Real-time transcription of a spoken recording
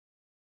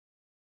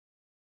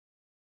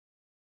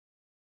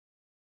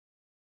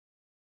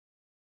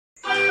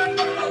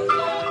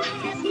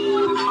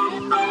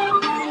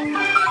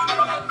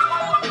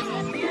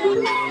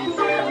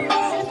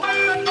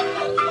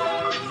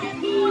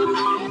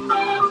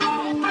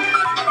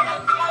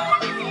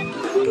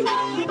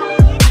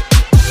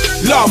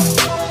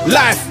love,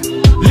 life,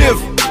 live,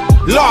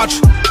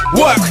 large,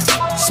 work,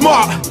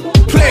 smart,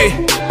 play,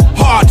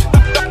 hard.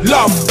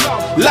 Love,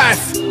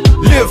 life,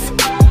 live,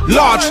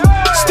 large,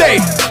 stay,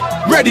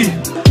 ready,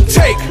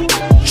 take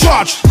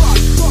charge.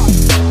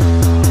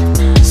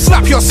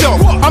 Slap yourself,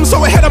 I'm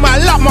so ahead of my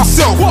lap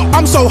myself.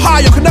 I'm so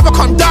high, I could never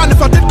come down.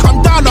 If I did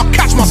come down, I'll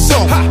catch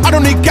myself. I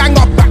don't need gang,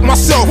 I'll back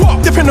myself.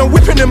 Dipping and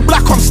whipping in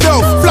black, I'm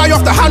stealth. Fly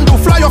off the handle,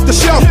 fly off the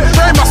shelf.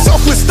 Bury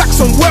myself with stacks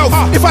and wealth.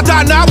 If I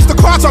die now, it's the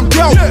cards I'm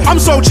dealt. I'm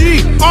so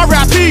G,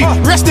 R.I.P.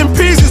 Rest in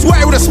peace is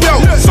what it would've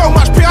spelled. So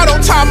much pain, I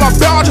don't tie my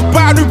belt. I just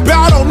buy a new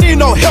belt, I don't need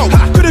no help.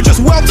 Could've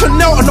just whelped and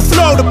knelt on the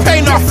floor, the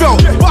pain I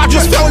felt. But I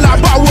just felt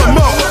like I would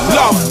melt.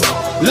 Love,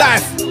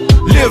 life,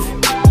 live,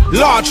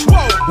 large,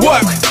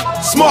 work,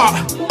 smart,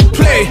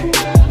 play,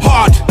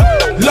 hard.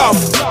 Love,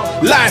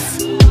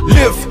 life,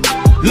 live,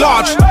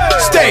 large,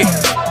 stay,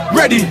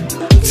 ready,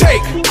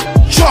 take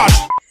charge.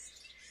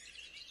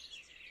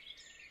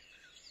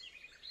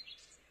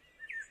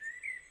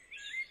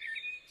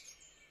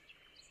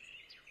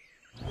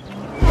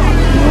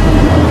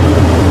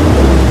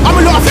 I'm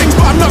a lot of things,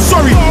 but I'm not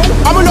sorry.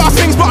 I'm a lot of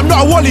things, but I'm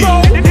not a wally.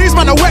 These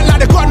man are wet like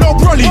they got no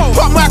brolly.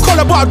 Pop my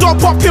collar, but I don't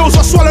pop pills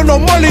or swallow no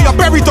molly. I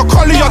buried the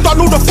collie, I done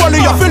all the folly.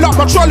 I fill up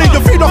my trolley,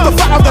 you feed off the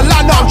fat of the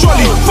land, now I'm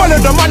jolly. Follow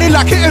the money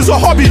like it is a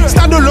hobby.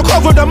 Stand and look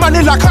over the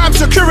money like I'm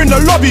securing the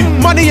lobby.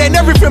 Money ain't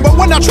everything, but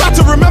when I try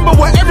to remember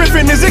what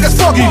everything is, it gets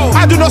foggy.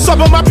 I do not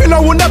sub, and my pillow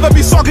will never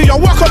be soggy. I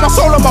work on my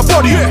soul and my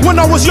body. When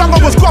I was young,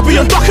 I was grubby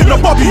and ducking the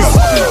bobbies.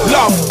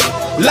 Love,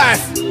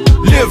 life,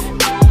 live,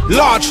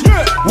 large,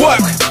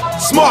 work,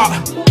 smart,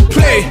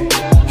 play,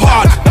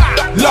 hard.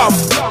 Love,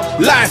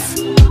 life,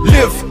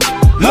 live,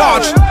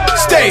 large,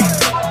 stay,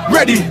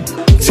 ready,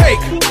 take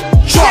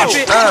charge.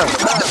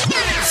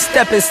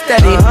 Stepping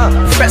steady,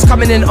 threats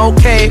coming in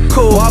okay,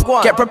 cool.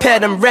 Get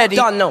prepared and ready.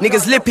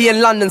 Niggas lippy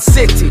in London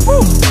City.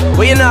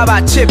 What you know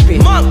about Chippy?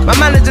 My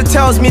manager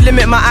tells me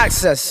limit my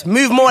access,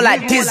 move more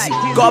like Dizzy.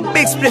 Got a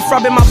big spliff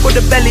rubbing my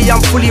Buddha belly,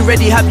 I'm fully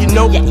ready, have you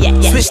know?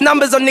 Switch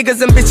numbers on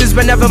niggas and bitches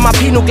whenever my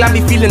penal gland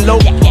be feeling low.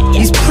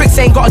 These pricks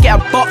ain't gotta get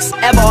a box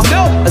ever,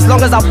 as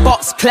long as I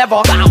box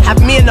clever.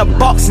 Have me in a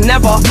box,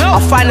 never. I'll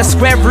find a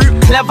square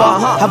root clever.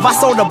 Have I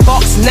sold a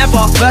box?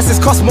 Never. Verses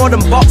cost more than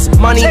box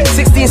money.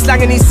 16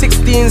 slanging these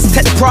 16s.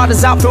 Take the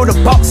Pradas out, fill the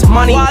box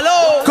money.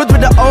 Good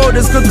with the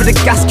odors, good with the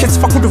gas kids.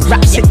 Fuck with the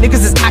rap shit.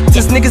 Niggas is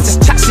actors, niggas is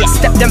chat shit.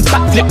 Step them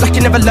back, flip like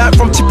you never learned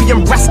from Chippy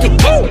and Rasket.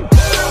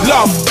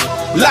 Love,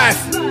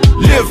 life,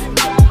 live,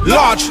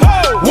 large,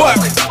 work,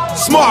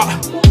 smart,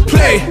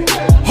 play,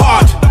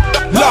 hard.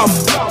 Love,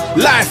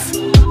 life,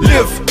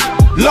 live,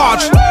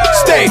 large,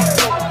 stay,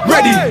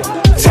 ready,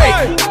 take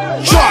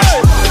charge.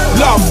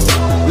 Love,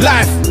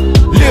 life,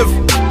 live,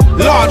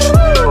 large,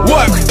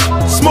 work,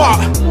 smart,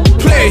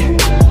 play,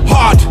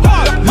 hard.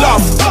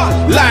 Love,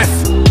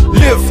 life,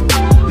 live,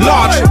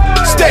 large,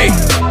 stay,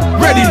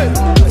 ready,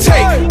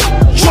 take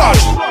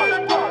charge.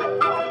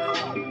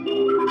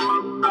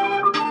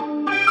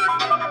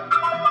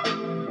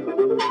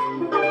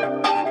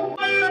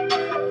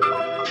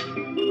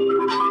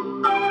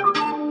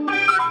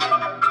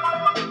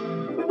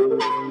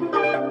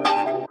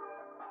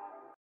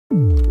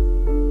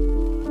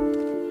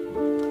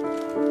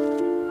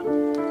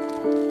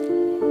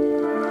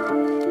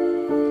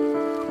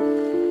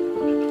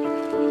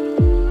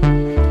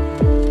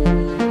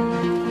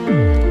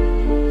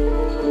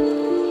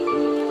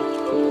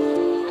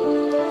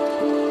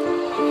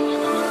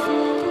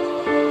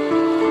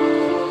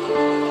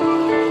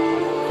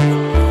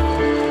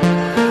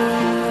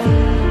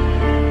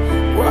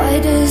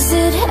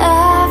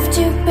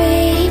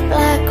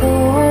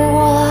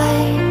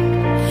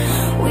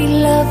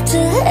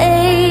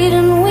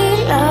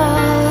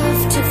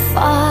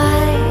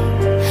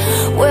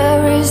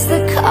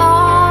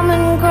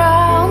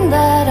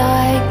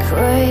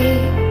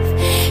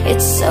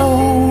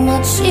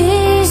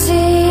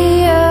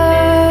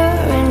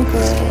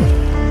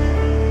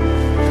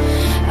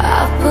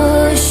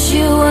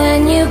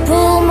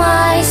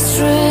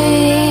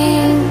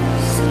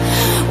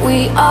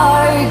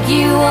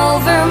 Argue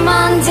over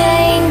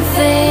mundane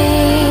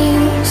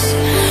things.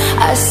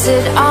 I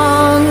sit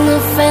on the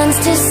fence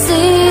to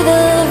see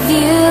the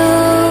view.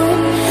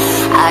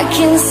 I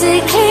can see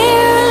clearly.